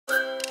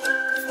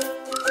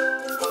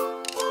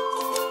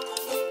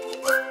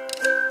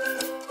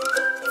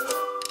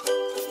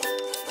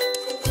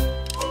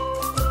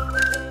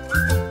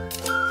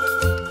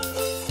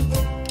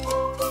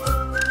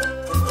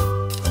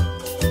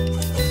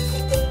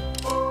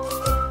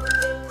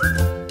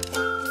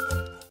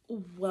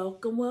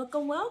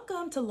Welcome, welcome,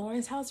 welcome to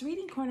Lauren's House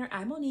Reading Corner.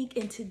 I'm Monique,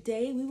 and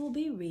today we will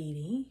be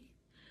reading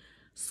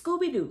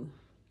Scooby Doo,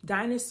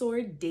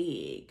 Dinosaur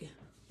Dig.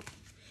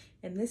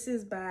 And this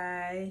is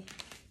by,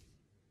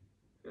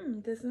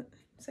 doesn't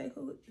say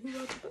who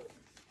wrote the book.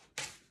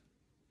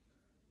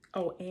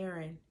 Oh,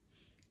 Aaron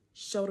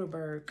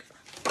Soderbergh.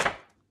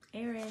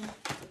 Aaron.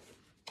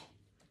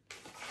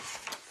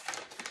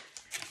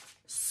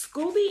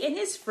 Scooby and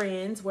his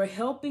friends were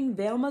helping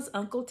Velma's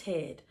Uncle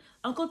Ted.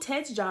 Uncle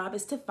Ted's job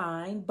is to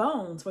find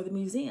bones for the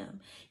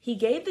museum. He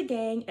gave the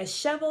gang a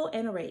shovel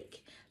and a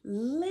rake.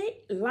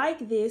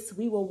 Like this,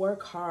 we will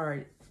work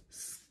hard,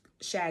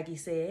 Shaggy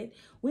said.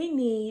 We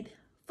need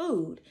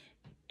food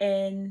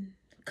and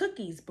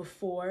cookies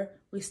before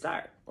we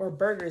start, or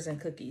burgers and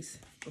cookies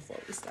before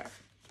we start.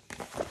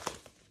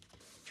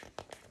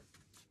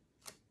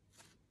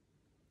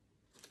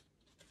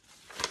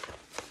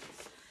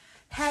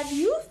 Have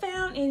you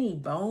found any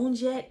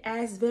bones yet?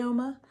 Asked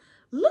Velma.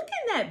 Look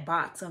in that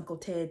box, Uncle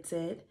Ted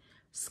said.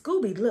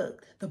 Scooby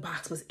looked. The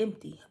box was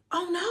empty.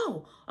 Oh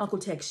no, Uncle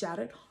Ted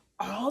shouted.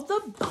 All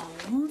the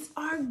bones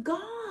are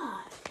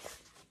gone.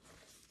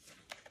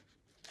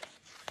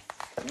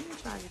 Let me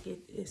try to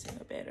get this in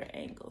a better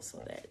angle so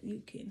that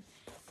you can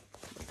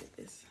look at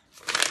this.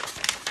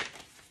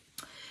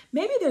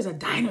 Maybe there's a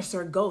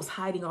dinosaur ghost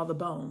hiding all the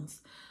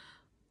bones.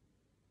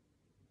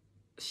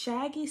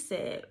 Shaggy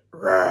said,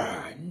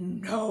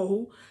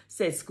 no,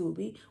 said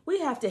Scooby.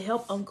 We have to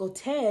help Uncle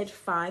Ted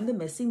find the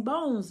missing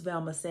bones,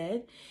 Velma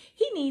said.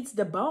 He needs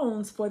the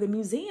bones for the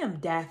museum,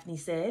 Daphne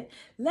said.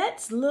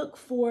 Let's look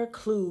for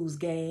clues,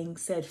 gang,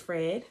 said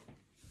Fred.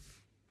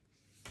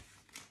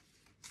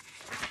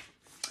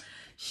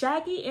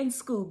 Shaggy and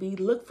Scooby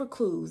looked for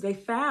clues. They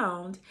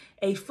found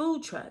a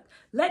food truck.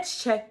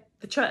 Let's check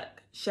the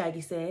truck,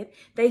 Shaggy said.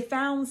 They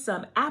found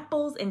some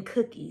apples and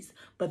cookies,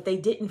 but they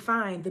didn't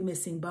find the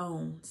missing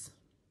bones.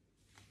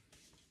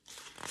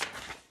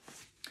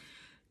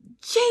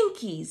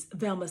 Jinkies,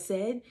 Velma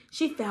said.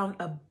 She found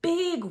a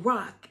big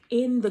rock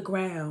in the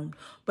ground,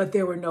 but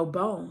there were no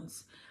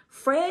bones.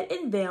 Fred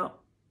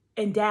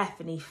and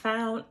Daphne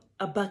found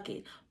a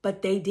bucket,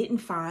 but they didn't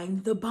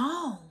find the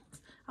bones.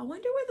 I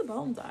wonder where the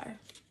bones are.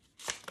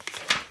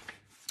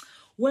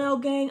 Well,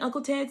 gang,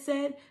 Uncle Ted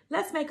said,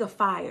 let's make a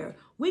fire.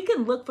 We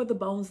can look for the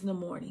bones in the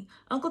morning.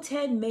 Uncle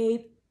Ted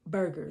made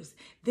burgers.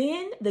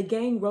 Then the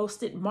gang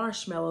roasted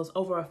marshmallows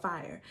over a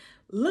fire.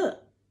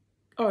 Look,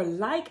 or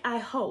like I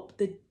hope,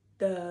 the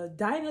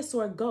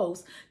dinosaur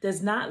ghost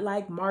does not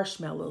like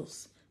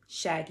marshmallows,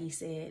 Shaggy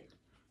said.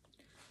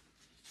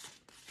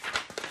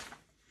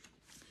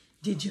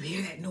 Did you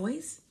hear that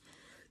noise?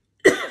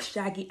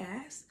 Shaggy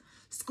asked.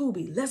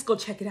 Scooby, let's go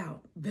check it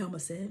out, Velma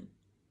said.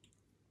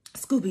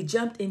 Scooby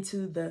jumped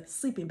into the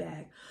sleeping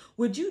bag.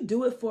 Would you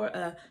do it for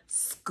a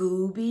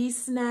Scooby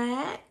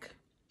snack?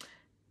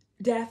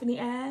 Daphne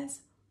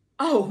asked.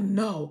 Oh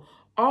no,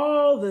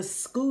 all the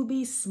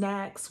Scooby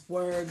snacks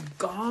were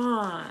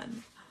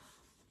gone.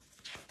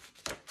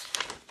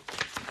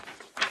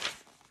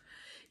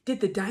 Did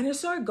the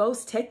dinosaur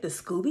ghost take the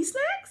Scooby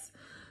snacks?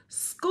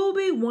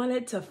 Scooby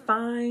wanted to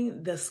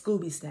find the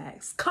Scooby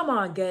snacks. Come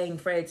on, gang,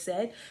 Fred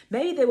said.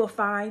 Maybe they will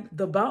find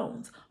the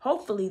bones.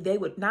 Hopefully they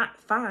would not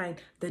find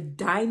the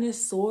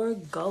dinosaur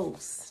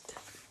ghost.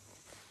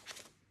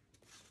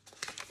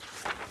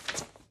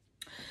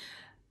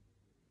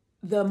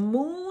 The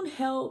moon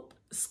helped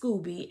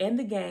Scooby and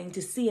the gang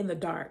to see in the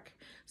dark.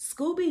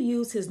 Scooby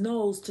used his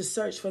nose to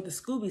search for the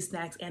Scooby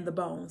snacks and the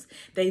bones.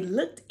 They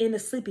looked in the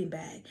sleeping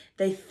bag.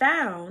 They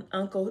found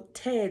Uncle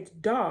Ted's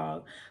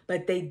dog,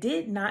 but they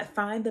did not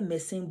find the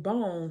missing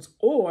bones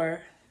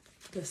or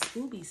the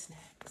Scooby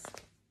snacks.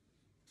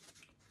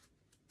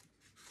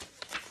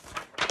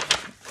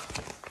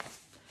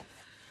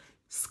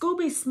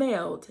 Scooby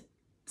smelled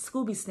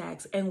Scooby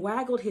snacks and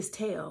waggled his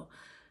tail.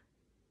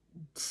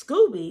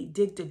 Scooby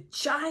digged a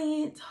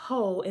giant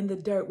hole in the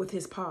dirt with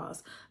his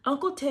paws.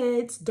 Uncle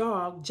Ted's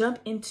dog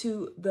jumped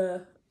into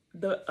the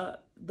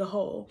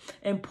hole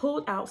and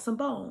pulled out some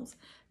bones.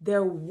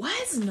 There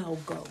was no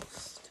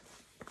ghost.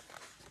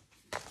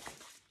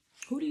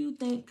 Who do you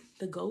think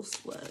the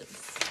ghost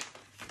was?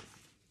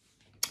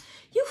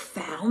 You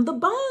found the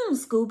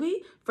bones,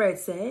 Scooby, Fred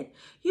said.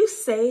 You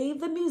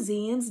saved the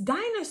museum's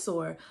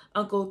dinosaur,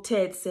 Uncle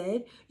Ted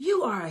said.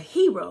 You are a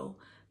hero.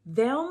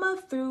 Velma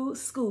threw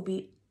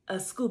Scooby a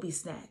Scooby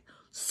snack.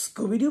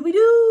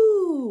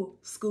 Scooby-Dooby-Doo,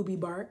 Scooby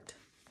barked.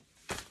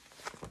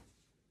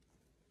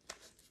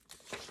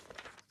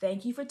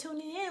 Thank you for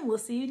tuning in. We'll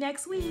see you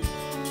next week.